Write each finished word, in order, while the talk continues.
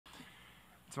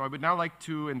So I would now like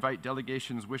to invite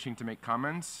delegations wishing to make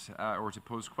comments or to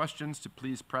pose questions to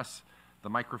please press the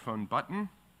microphone button.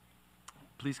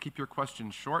 Please keep your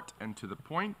questions short and to the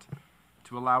point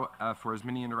to allow for as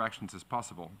many interactions as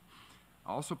possible.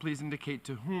 Also, please indicate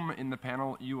to whom in the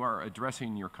panel you are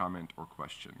addressing your comment or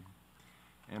question.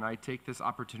 And I take this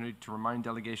opportunity to remind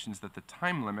delegations that the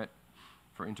time limit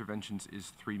for interventions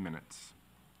is 3 minutes.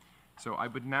 So I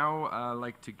would now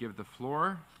like to give the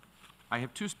floor. I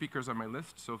have 2 speakers on my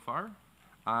list so far.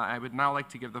 I would now like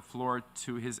to give the floor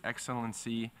to His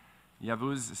Excellency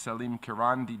Yavuz Selim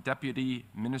Kiran, the Deputy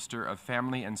Minister of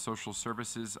Family and Social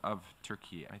Services of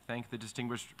Turkey. I thank the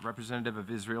distinguished representative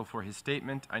of Israel for his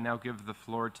statement. I now give the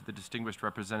floor to the distinguished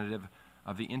representative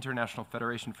of the International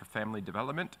Federation for Family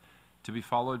Development, to be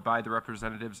followed by the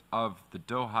representatives of the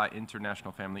Doha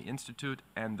International Family Institute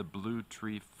and the Blue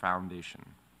Tree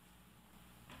Foundation.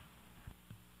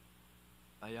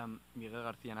 I am Miguel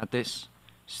Garcia Nates,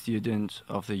 student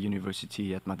of the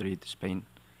University at Madrid, Spain.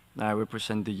 I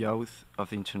represent the youth of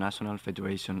the International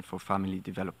Federation for Family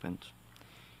Development.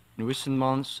 In recent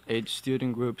months, 8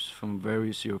 student groups from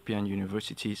various European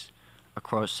universities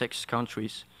across 6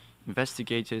 countries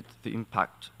investigated the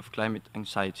impact of climate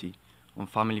anxiety on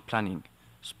family planning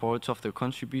as part of their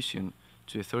contribution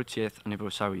to the 30th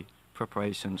anniversary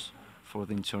preparations for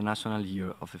the International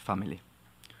Year of the Family.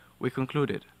 We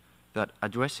concluded that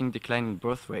addressing declining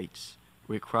birth rates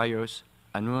requires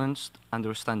a nuanced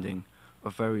understanding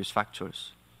of various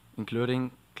factors, including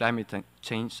climate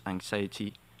change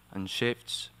anxiety and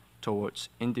shifts towards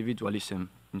individualism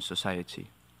in society.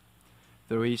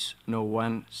 There is no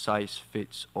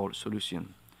one-size-fits-all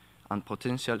solution, and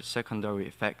potential secondary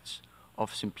effects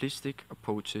of simplistic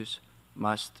approaches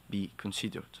must be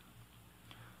considered.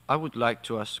 I would like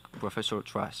to ask Professor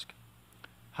Trask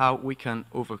how we can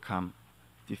overcome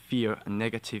the fear and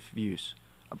negative views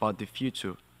about the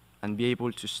future and be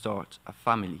able to start a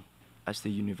family as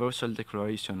the Universal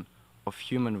Declaration of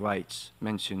Human Rights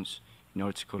mentions in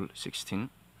Article 16.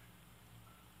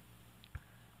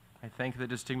 I thank the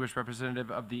distinguished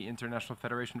representative of the International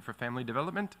Federation for Family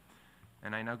Development,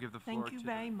 and I now give the floor to... Thank you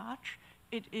very much.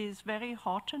 It is very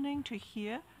heartening to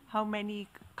hear how many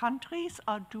countries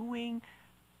are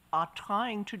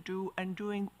trying to do and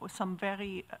doing some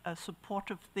very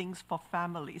supportive things for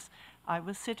families. I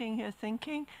was sitting here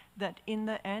thinking that in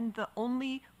the end, the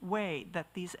only way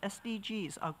that these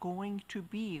SDGs are going to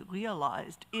be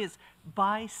realized is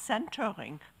by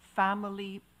centering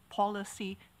family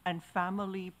policy and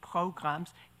family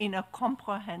programs in a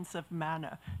comprehensive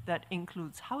manner that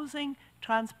includes housing,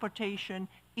 transportation,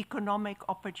 economic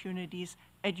opportunities,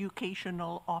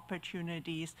 educational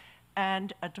opportunities,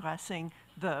 and addressing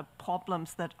the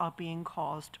problems that are being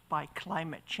caused by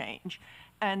climate change.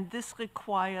 And this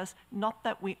requires not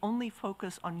that we only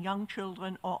focus on young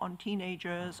children or on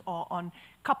teenagers or on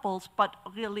couples, but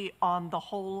really on the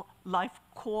whole life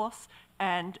course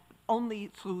and only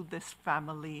through this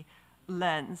family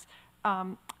lens.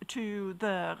 To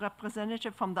the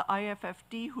representative from the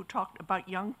IFFD who talked about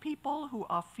young people who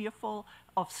are fearful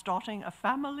of starting a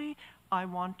family, I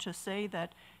want to say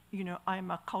that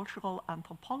I'm a cultural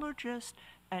anthropologist,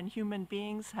 and human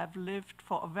beings have lived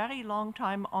for a very long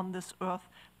time on this earth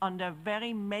under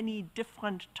very many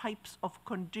different types of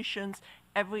conditions,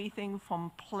 everything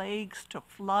from plagues to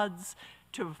floods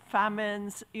to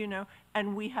famines,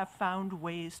 and we have found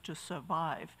ways to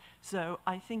survive. So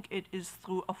I think it is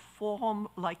through a forum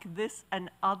like this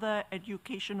and other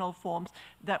educational forms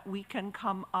that we can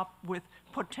come up with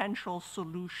potential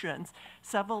solutions.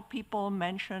 Several people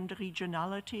mentioned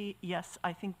regionality. Yes,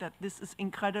 I think that this is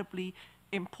incredibly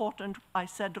important. I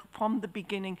said from the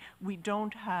beginning, we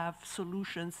don't have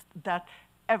solutions that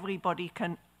everybody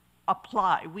can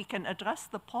apply. We can address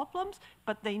the problems,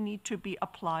 but they need to be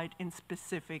applied in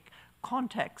specific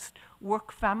context.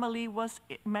 Work-family was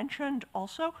mentioned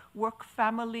also.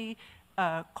 Work-family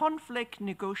conflict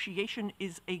negotiation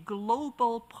is a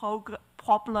global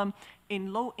problem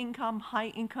in low-income,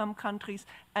 high-income countries,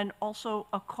 and also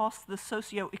across the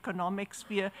socio-economic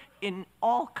sphere in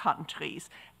all countries.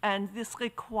 And this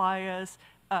requires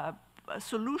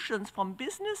solutions from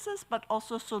businesses, but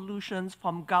also solutions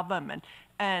from government.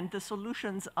 And the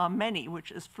solutions are many,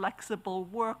 which is flexible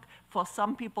work, for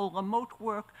some people remote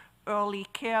work, early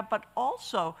care, but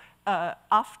also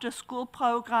after-school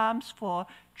programs for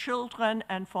children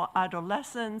and for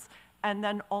adolescents, and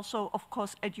then also, of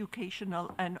course,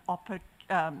 educational and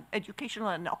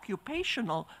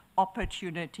occupational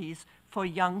opportunities for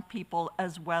young people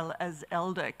as well as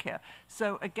elder care.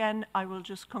 So again, I will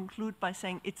just conclude by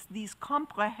saying it's these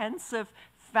comprehensive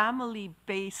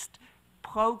family-based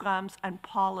programs and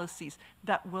policies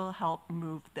that will help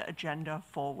move the agenda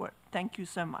forward. Thank you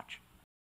so much.